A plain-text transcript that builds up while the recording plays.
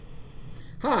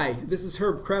Hi, this is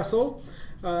Herb Kressel,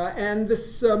 and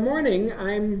this morning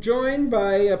I'm joined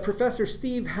by Professor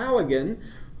Steve Halligan,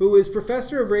 who is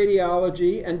Professor of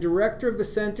Radiology and Director of the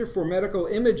Center for Medical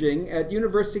Imaging at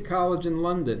University College in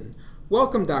London.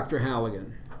 Welcome, Dr.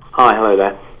 Halligan. Hi, hello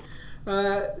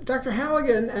there. Dr.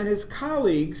 Halligan and his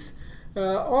colleagues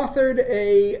authored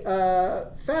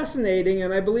a fascinating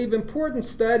and I believe important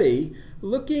study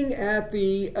looking at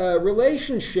the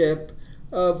relationship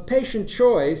of patient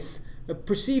choice,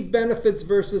 perceived benefits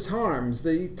versus harms.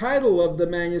 The title of the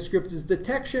manuscript is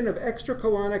Detection of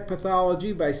Extracolonic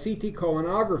Pathology by CT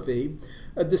Colonography,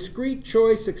 a Discrete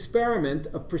Choice Experiment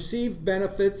of Perceived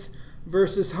Benefits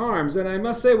versus Harms. And I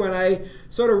must say, when I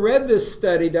sort of read this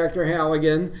study, Dr.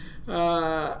 Halligan,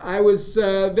 I was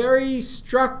very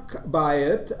struck by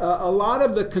it. A lot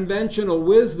of the conventional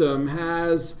wisdom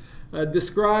has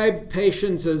described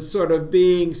patients as sort of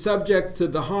being subject to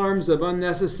the harms of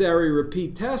unnecessary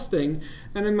repeat testing.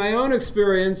 And in my own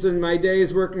experience, in my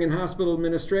days working in hospital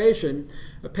administration,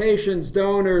 patients,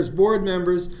 donors, board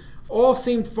members, all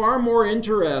seemed far more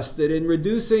interested in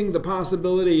reducing the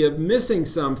possibility of missing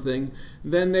something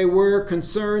than they were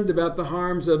concerned about the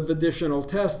harms of additional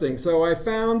testing. So I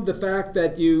found the fact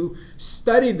that you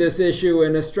studied this issue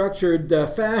in a structured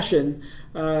fashion,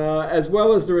 as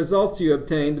well as the results you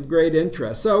obtained, of great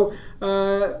interest. So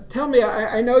tell me,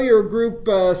 I know your group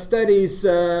studies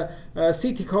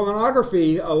CT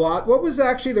colonography a lot. What was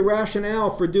actually the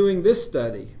rationale for doing this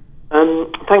study?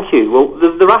 Thank you. Well,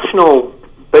 the rationale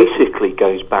basically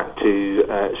goes back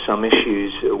to some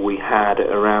issues we had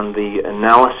around the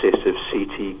analysis of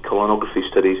CT colonography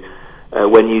studies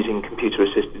when using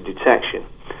computer-assisted detection.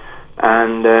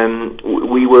 And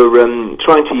we were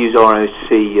trying to use ROC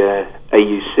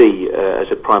AUC as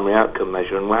a primary outcome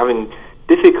measure, and we're having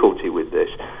difficulty with this.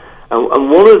 And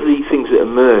one of the things that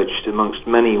emerged amongst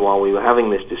many while we were having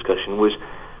this discussion was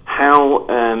how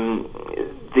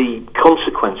the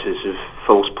consequences of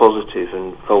false positive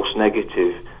and false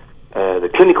negative, the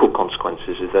clinical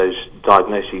consequences of those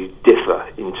diagnoses differ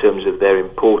in terms of their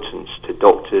importance to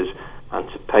doctors and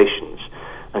to patients.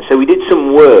 And so we did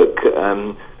some work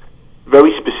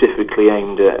very specifically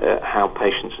aimed at how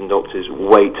patients and doctors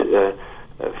weight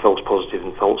false positive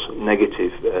and false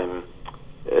negative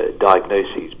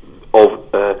diagnoses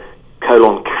of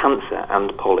colon cancer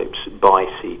and polyps by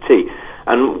CT.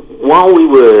 And while we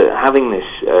were having this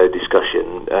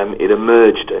discussion, it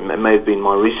emerged, it may have been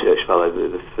my research fellow,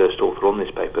 the first author on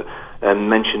this paper,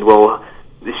 mentioned, well,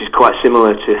 this is quite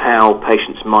similar to how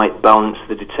patients might balance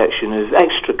the detection of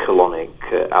extracolonic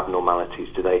abnormalities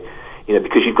today. You know,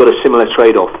 because you've got a similar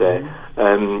trade-off there.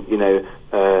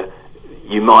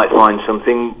 You might find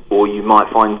something, or you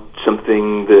might find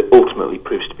something that ultimately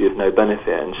proves to be of no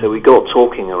benefit. And so we got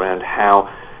talking around how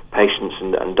patients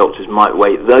and doctors might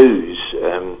weigh those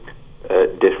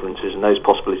differences and those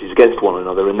possibilities against one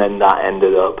another, and then that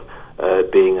ended up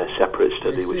being a separate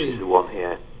study, which is the one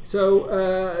here. So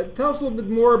tell us a little bit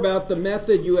more about the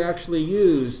method you actually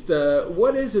used.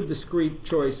 What is a discrete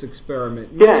choice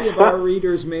experiment? Many of our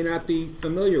readers may not be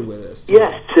familiar with this.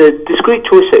 Yes, discrete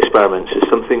choice experiments is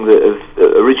something that have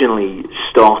originally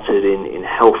started in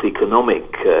health economic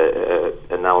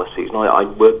analyses. And I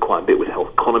work quite a bit with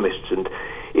health economists, and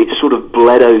it sort of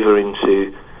bled over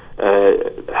into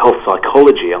health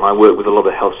psychology, and I work with a lot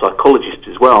of health psychologists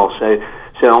as well. So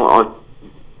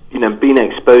I've been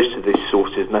exposed to this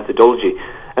sort of methodology,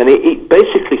 and it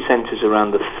basically centres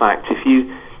around the fact if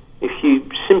you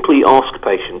simply ask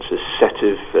patients a set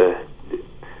of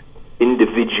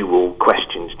individual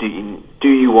questions, do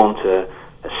you want a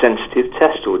sensitive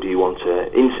test, or do you want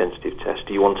an insensitive test?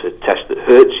 Do you want a test that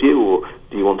hurts you, or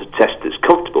do you want a test that's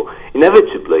comfortable?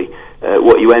 Inevitably,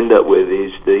 what you end up with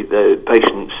is the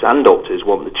patients and doctors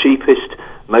want the cheapest,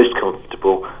 most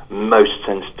comfortable, most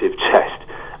sensitive test.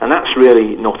 And that's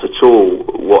really not at all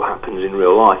what happens in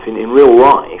real life. In real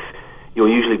life, you're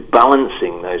usually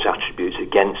balancing those attributes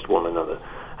against one another.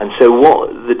 And so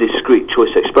what the discrete choice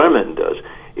experiment does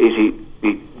is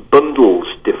it bundles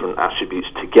different attributes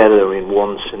together in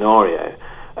one scenario,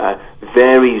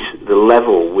 varies the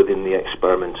level within the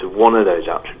experiment of one of those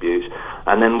attributes,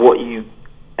 and then what you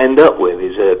end up with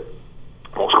is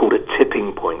what's called a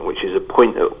tipping point, which is a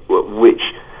point at which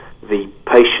the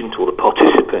patient or the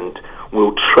participant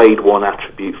will trade one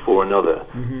attribute for another.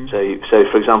 Mm-hmm. So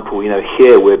for example,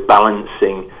 here we're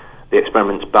balancing, the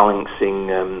experiment's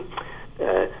balancing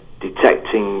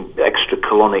detecting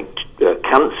extracolonic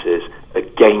cancers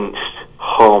against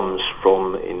harms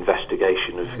from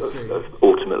investigation of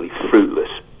ultimately fruitless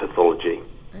pathology.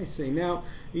 I I see. Now,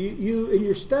 you in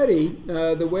your study,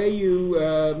 the way you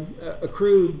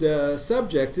accrued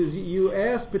subjects is you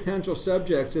asked potential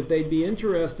subjects if they'd be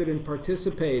interested in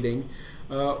participating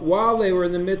while they were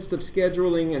in the midst of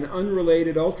scheduling an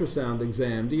unrelated ultrasound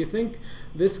exam. Do you think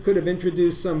this could have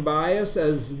introduced some bias,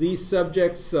 as these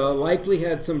subjects likely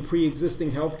had some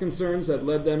pre-existing health concerns that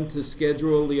led them to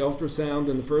schedule the ultrasound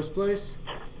in the first place?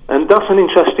 And that's an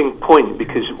interesting point,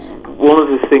 because one of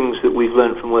the things that we've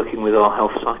learned from working with our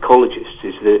health psychologists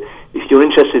is that if you're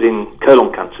interested in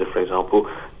colon cancer, for example,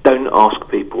 don't ask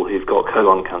people who've got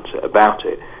colon cancer about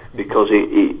it, because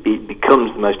it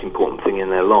becomes the most important thing in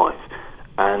their life,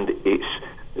 and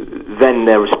then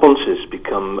their responses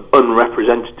become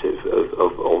unrepresentative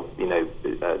of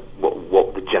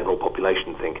what the general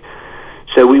population think.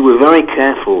 So we were very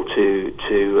careful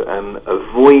to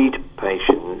avoid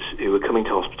patients who were coming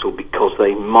to hospital because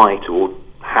they might or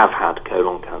have had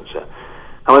colon cancer.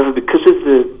 However, because of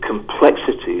the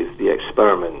complexity of the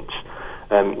experiments,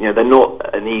 they're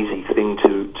not an easy thing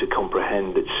to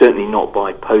comprehend. It's certainly not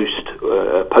by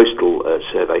postal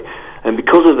survey. And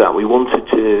because of that, we wanted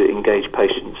to engage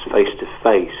patients face to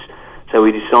face. So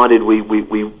we decided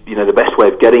the best way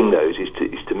of getting those is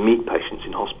to meet patients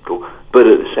in hospital, but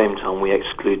at the same time we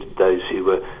excluded those who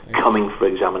were coming for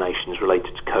examinations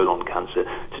related to colon cancer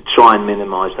to try and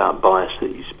minimise that bias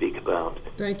that you speak about.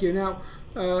 Thank you. Now,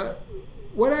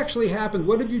 what actually happened?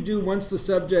 What did you do once the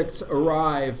subjects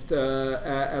arrived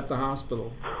at the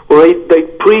hospital? Well, they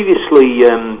previously,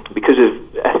 because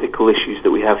of ethical issues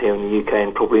that we have here in the UK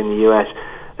and probably in the US,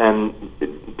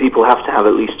 people have to have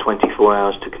at least 24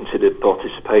 hours to consider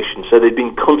participation. So they'd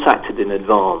been contacted in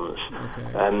advance,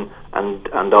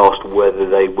 and asked whether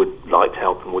they would like to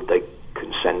help and would they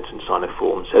consent and sign a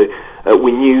form. So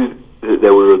we knew that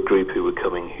there were a group who were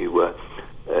coming who were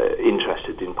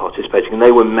interested in participating, and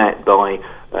they were met by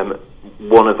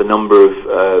one of a number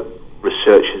of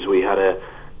researchers. We had a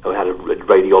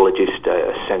radiologist,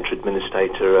 a centre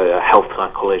administrator, a health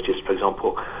psychologist, for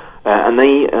example. And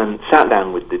they sat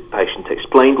down with the patient,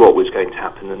 explained what was going to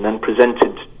happen, and then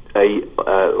presented a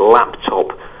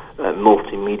laptop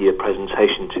multimedia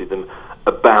presentation to them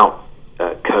about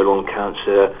colon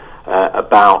cancer,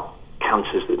 about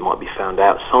cancers that might be found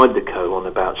outside the colon,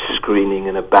 about screening,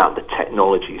 and about the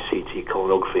technology, CT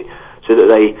colonography, so that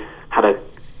they had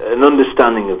an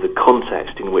understanding of the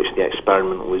context in which the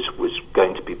experiment was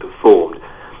going to be performed.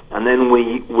 And then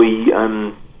we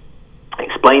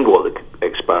explained what the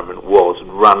experiment was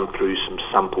and ran through some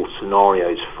sample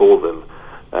scenarios for them,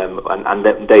 and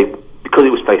they, because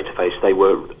it was face to face, they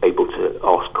were able to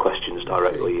ask questions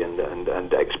directly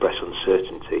and express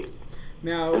uncertainty.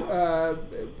 Now,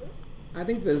 I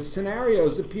think the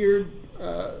scenarios appeared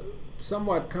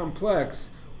somewhat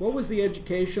complex. What was the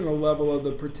educational level of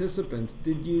the participants?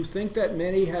 Did you think that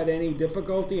many had any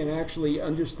difficulty in actually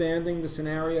understanding the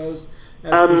scenarios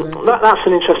as presented? That's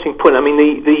an interesting point. I mean,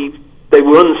 they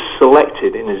were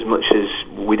unselected in as much as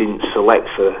we didn't select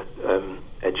for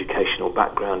educational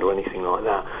background or anything like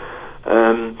that.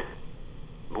 And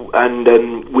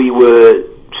we were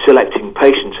selecting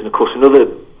patients, and of course another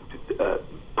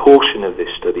portion of this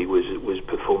study was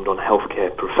performed on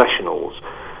healthcare professionals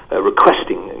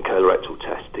requesting colorectal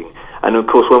testing. And of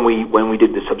course when we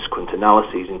did the subsequent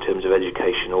analyses in terms of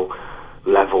educational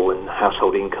level and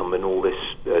household income and all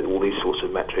these sorts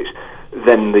of metrics,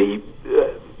 then the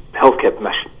healthcare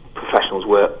professionals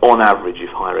were on average of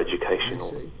higher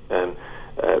educational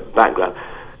background.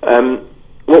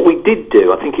 What we did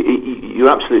do, I think you're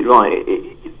absolutely right,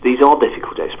 these are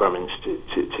difficult experiments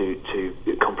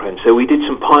to comprehend. So we did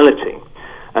some piloting,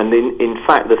 and in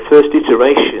fact the first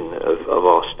iteration of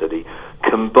our study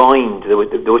combined, there were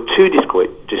two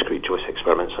discrete choice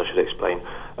experiments, I should explain.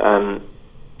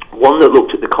 One that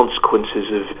looked at the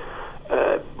consequences of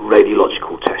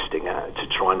radiological testing to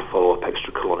try and follow up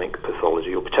extracolonic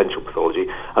pathology or potential pathology,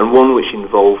 and one which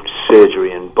involved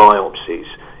surgery and biopsies,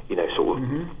 sort of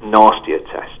nastier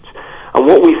tests. And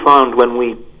what we found when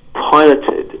we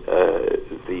piloted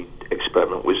the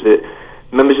experiment was that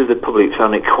members of the public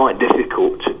found it quite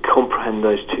difficult to comprehend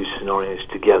those two scenarios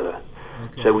together.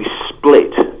 Okay. So we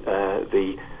split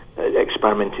the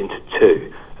experiment into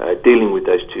two, dealing with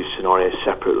those two scenarios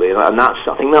separately, and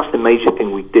I think that's the major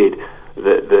thing we did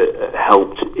that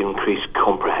helped increase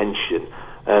comprehension.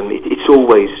 It's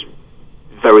always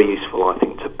very useful, I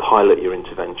think, to pilot your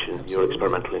intervention, Absolutely. Your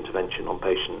experimental intervention on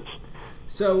patients.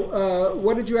 So,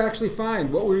 what did you actually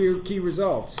find? What were your key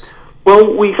results?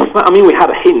 Well, we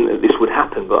had a hint that this would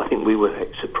happen, but I think we were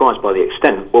surprised by the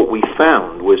extent. What we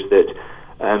found was that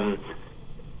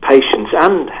patients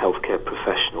and healthcare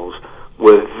professionals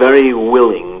were very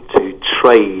willing to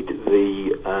trade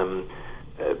the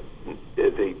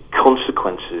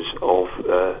consequences of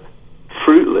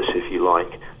fruitless, if you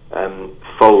like,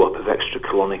 follow-up of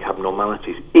extracolonic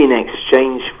abnormalities in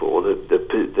exchange for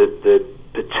the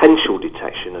potential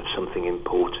detection of something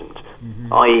important,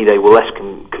 i.e. they were less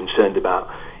concerned about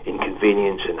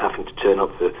inconvenience and having to turn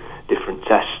up for different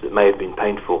tests that may have been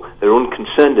painful. They're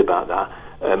unconcerned about that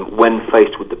when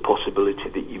faced with the possibility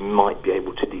that you might be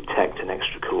able to detect an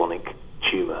extracolonic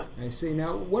tumour. I see.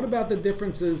 Now, what about the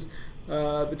differences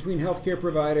between healthcare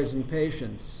providers and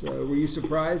patients? Were you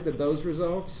surprised at those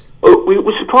results? Well, we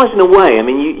were surprised in a way. I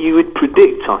mean, you would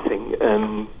predict, I think,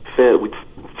 with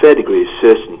fair degree of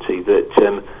certainty that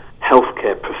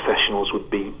healthcare professionals would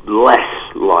be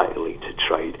less likely to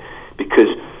trade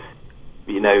because,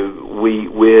 you know,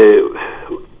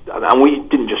 and we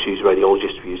didn't just use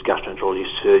radiologists, we used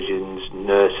gastroenterologists, surgeons,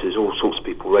 nurses, all sorts of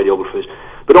people, radiographers.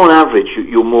 But on average,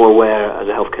 you're more aware as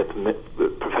a healthcare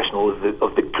professional of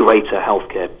the greater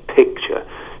healthcare picture.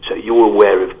 So you're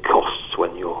aware of costs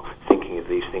when you're thinking of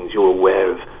these things. You're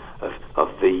aware of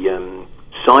the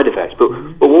side effects. But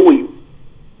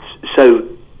so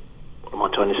what am I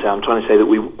trying to say? I'm trying to say that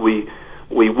we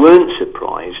weren't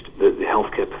surprised that the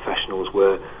healthcare professionals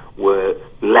were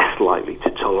less likely to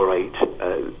tolerate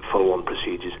follow-on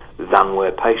procedures than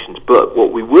were patients. But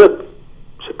what we were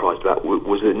surprised about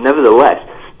was that nevertheless,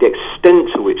 the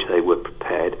extent to which they were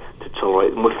prepared to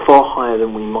tolerate them were far higher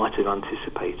than we might have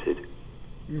anticipated.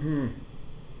 Mm-hmm.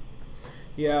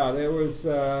 Yeah, there was.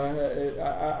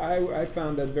 I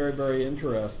found that very, very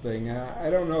interesting. I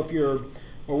don't know if you're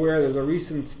aware. There's a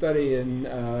recent study in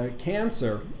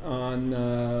cancer on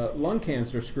lung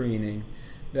cancer screening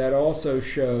that also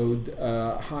showed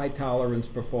high tolerance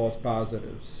for false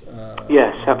positives.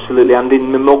 Yes, absolutely, and in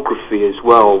mammography as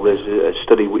well. There's a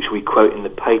study which we quote in the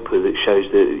paper that shows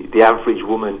that the average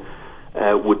woman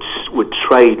would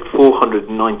trade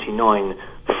 499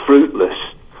 fruitless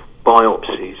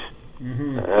biopsies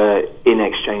in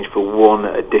exchange for one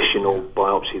additional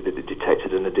biopsy that had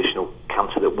detected an additional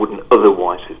cancer that wouldn't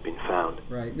otherwise have been found.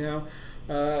 Right. Now,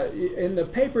 in the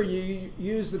paper you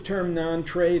use the term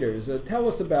non-traders. Tell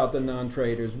us about the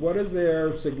non-traders. What is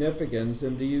their significance,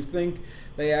 and do you think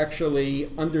they actually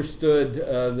understood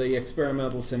the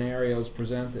experimental scenarios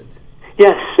presented?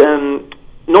 Yes,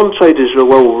 non-traders are a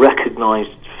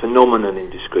well-recognized phenomenon in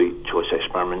discrete choice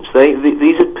experiments.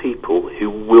 These are people who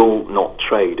will not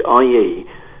trade, i.e.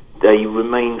 they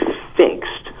remain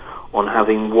fixed on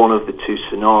having one of the two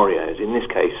scenarios. In this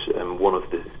case, one of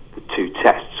the two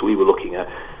tests. We were looking at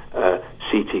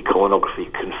CT colonography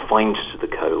confined to the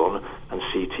colon and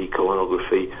CT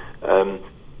colonography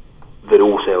that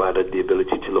also added the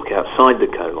ability to look outside the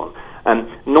colon. And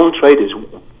non-traders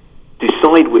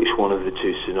decide which one of the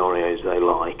two scenarios they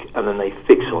like, and then they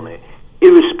fix on it,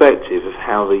 irrespective of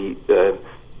how the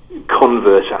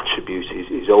converse attribute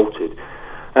is altered.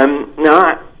 Now,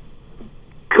 that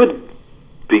could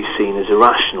be seen as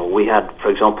irrational. We had, for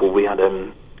example,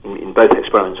 in both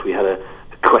experiments, we had a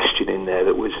question in there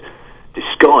that was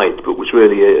disguised, but was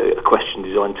really a question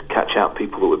designed to catch out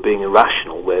people that were being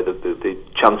irrational, where the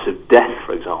chance of death,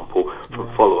 for example, from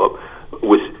follow-up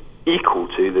was equal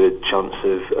to the chance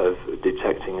of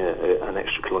detecting an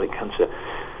extracolonic cancer.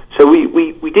 So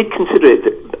we did consider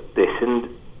this, and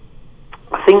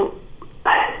I think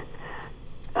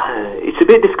it's a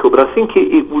bit difficult, but I think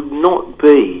it would not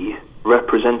be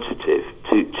representative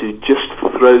to just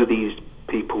throw these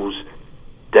people's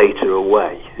data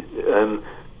away.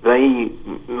 They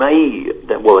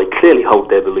clearly hold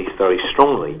their belief very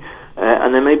strongly,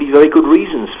 and there may be very good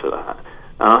reasons for that.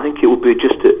 And I think it would be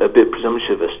just a bit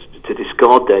presumptuous of us to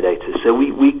discard their data. So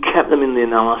we kept them in the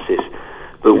analysis,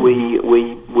 but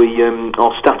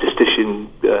our statistician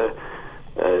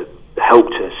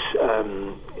helped us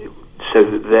so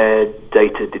that their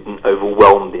data didn't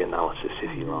overwhelm the analysis,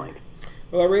 if you like.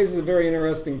 Well, it raises a very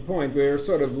interesting point. We're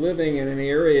sort of living in an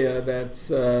area that's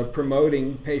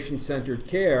promoting patient-centered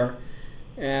care,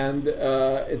 and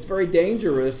it's very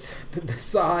dangerous to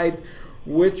decide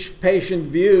which patient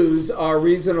views are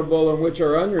reasonable and which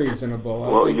are unreasonable.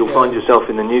 Well, you'll find yourself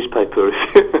in the newspaper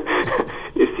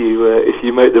if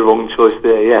you make the wrong choice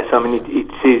there. Yes, I mean it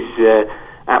is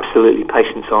absolutely,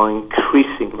 patients are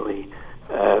increasingly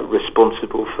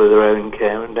responsible for their own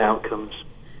care and outcomes.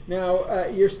 Now,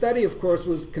 your study, of course,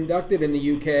 was conducted in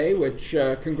the UK, which,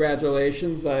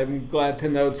 congratulations, I'm glad to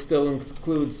note still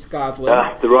includes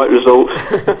Scotland. The right result.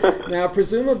 Now,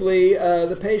 presumably,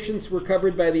 the patients were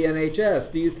covered by the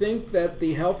NHS. Do you think that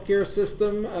the healthcare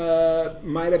system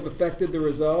might have affected the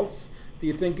results? Do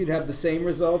you think you'd have the same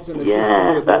results in a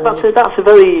system with that's a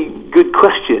very good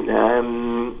question.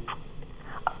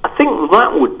 I think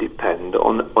that would depend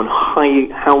on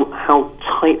how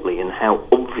tightly and how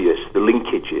obvious the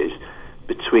linkage is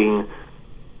between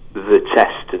the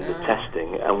test and the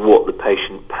testing and what the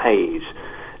patient pays.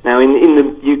 Now, in the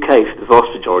UK, for the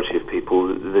vast majority of people,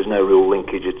 there's no real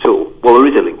linkage at all. Well, there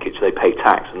is a linkage. They pay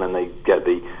tax and then they get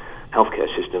the healthcare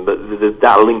system, but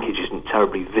that linkage isn't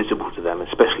terribly visible to them,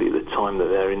 especially at the time that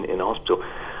they're in hospital.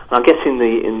 And I guess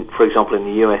for example, in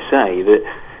the USA, that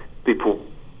people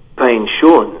pay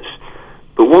insurance,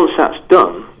 but once that's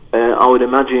done, I would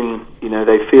imagine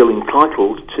they feel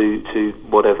entitled to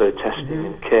whatever testing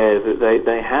and care that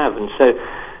they have, and so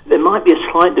there might be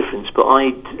a slight difference. But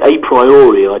a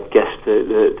priori, I'd guess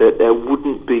that there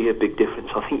wouldn't be a big difference.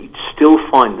 I think you'd still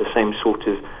find the same sort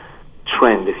of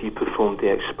trend if you performed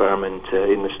the experiment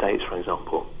in the States, for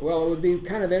example. Well, it would be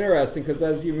kind of interesting because,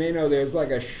 as you may know, there's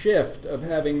like a shift of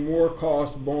having more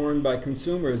costs borne by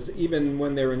consumers, even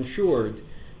when they're insured,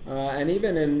 and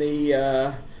even in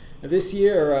the this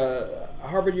year,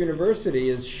 Harvard University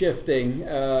is shifting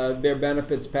their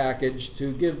benefits package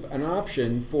to give an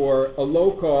option for a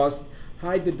low-cost,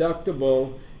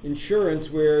 high-deductible insurance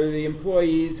where the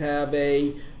employees have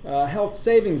a health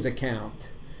savings account,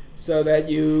 so that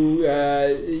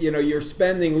you're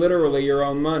spending literally your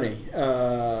own money,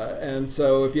 and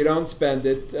so if you don't spend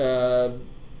it,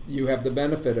 you have the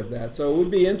benefit of that. So it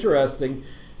would be interesting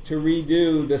to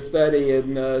redo the study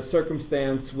in a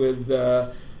circumstance with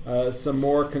some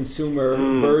more consumer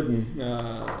burden.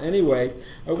 Anyway,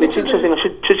 it's interesting. I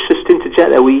should just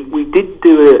interject there. We did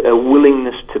do a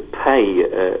willingness to pay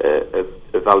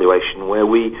evaluation where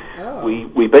we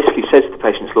basically said to the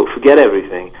patients, look, forget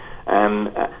everything.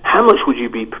 How much would you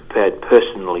be prepared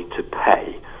personally to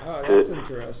pay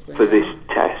for this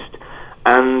test?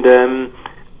 And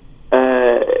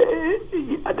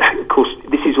of course,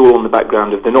 this is all on the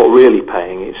background of they're not really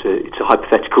paying. It's a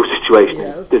hypothetical situation.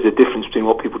 Yes. There's a difference between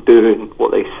what people do and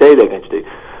what they say they're going to do.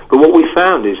 But what we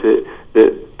found is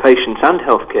that patients and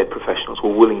healthcare professionals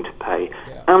were willing to pay,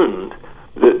 and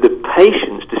the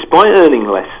patients, despite earning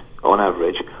less on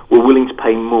average, were willing to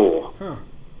pay more. Huh.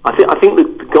 I think the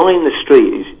guy in the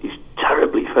street is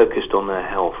terribly focused on their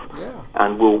health,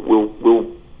 and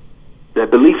will their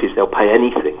belief is they'll pay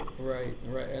anything.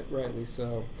 Rightly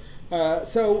so.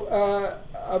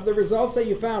 Of the results that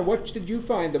you found, what did you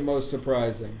find the most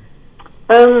surprising?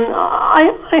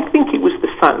 I think it was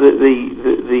the fact that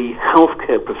the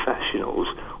healthcare professionals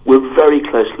were very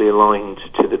closely aligned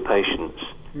to the patients,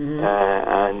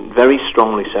 and very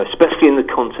strongly so, especially in the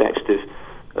context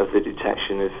of the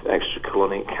detection of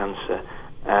extracolonic cancer.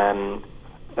 I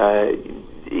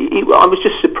was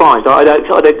just surprised.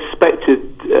 I'd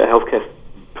expected healthcare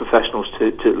professionals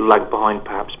to lag behind,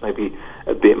 perhaps maybe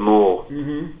a bit more.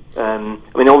 I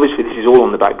mean, obviously this is all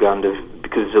on the background of,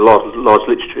 because there's a large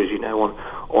literature, as you know,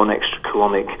 on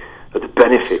extracolonic, the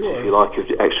benefits, if you like, of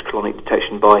extracolonic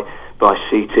detection by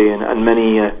CT, and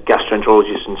many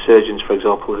gastroenterologists and surgeons, for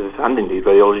example, and indeed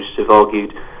radiologists have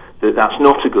argued that that's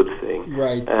not a good thing.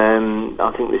 Right.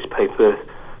 I think this paper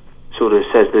sort of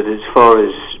says that as far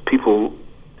as people,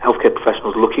 healthcare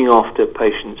professionals looking after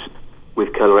patients with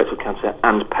colorectal cancer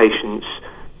and patients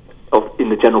in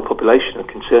the general population are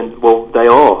concerned, well, they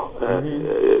are.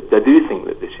 They do think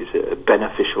that this is a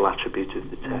beneficial attribute of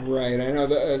the test. Right. I know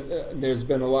that there's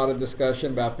been a lot of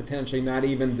discussion about potentially not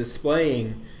even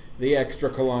displaying the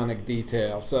extracolonic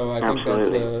detail. So I think that's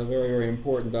a very, very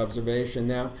important observation.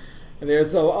 Now,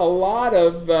 there's a lot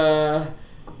of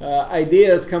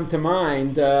ideas come to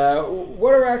mind.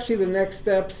 What are actually the next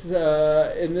steps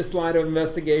in this line of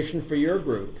investigation for your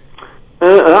group?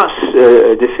 That's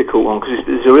a difficult one, because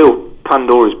there's a real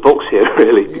Pandora's box here,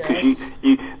 really, because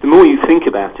you the more you think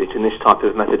about it in this type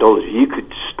of methodology, you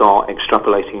could start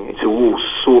extrapolating into all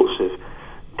sorts of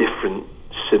different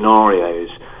scenarios.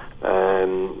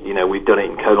 We've done it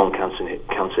in colon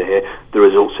cancer here. The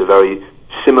results are very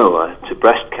similar to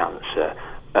breast cancer.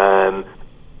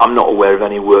 I'm not aware of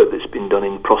any work that's been done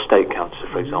in prostate cancer,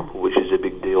 for example, which is a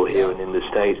big deal here and in the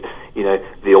States.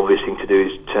 The obvious thing to do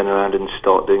is turn around and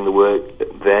start doing the work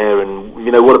there. And,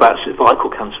 what about cervical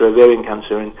cancer, ovarian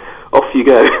cancer, and off you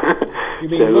go. You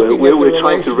mean we're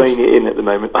trying to rein it in at the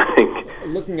moment, I think.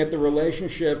 Looking at the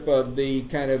relationship of the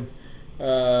kind of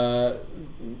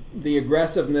the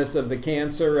aggressiveness of the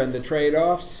cancer and the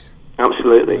trade-offs?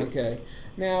 Absolutely. Okay.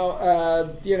 Now,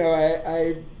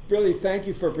 I really thank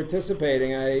you for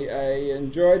participating. I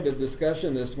enjoyed the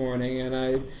discussion this morning, and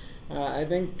I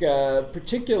think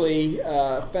particularly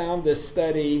found this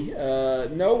study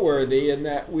noteworthy in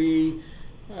that we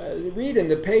read in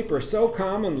the paper so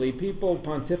commonly people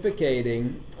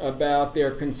pontificating about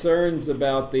their concerns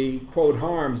about the, quote,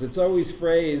 harms. It's always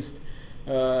phrased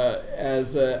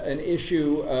as an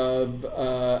issue of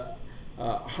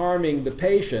harming the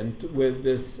patient with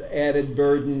this added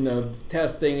burden of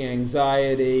testing,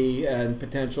 anxiety, and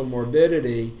potential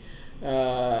morbidity.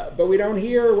 But we don't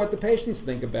hear what the patients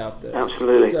think about this.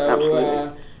 Absolutely. So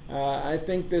Absolutely. I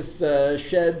think this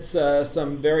sheds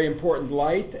some very important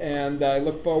light, and I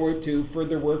look forward to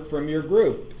further work from your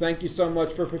group. Thank you so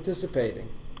much for participating.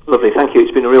 Lovely. Thank you.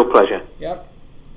 It's been a real pleasure. Yep.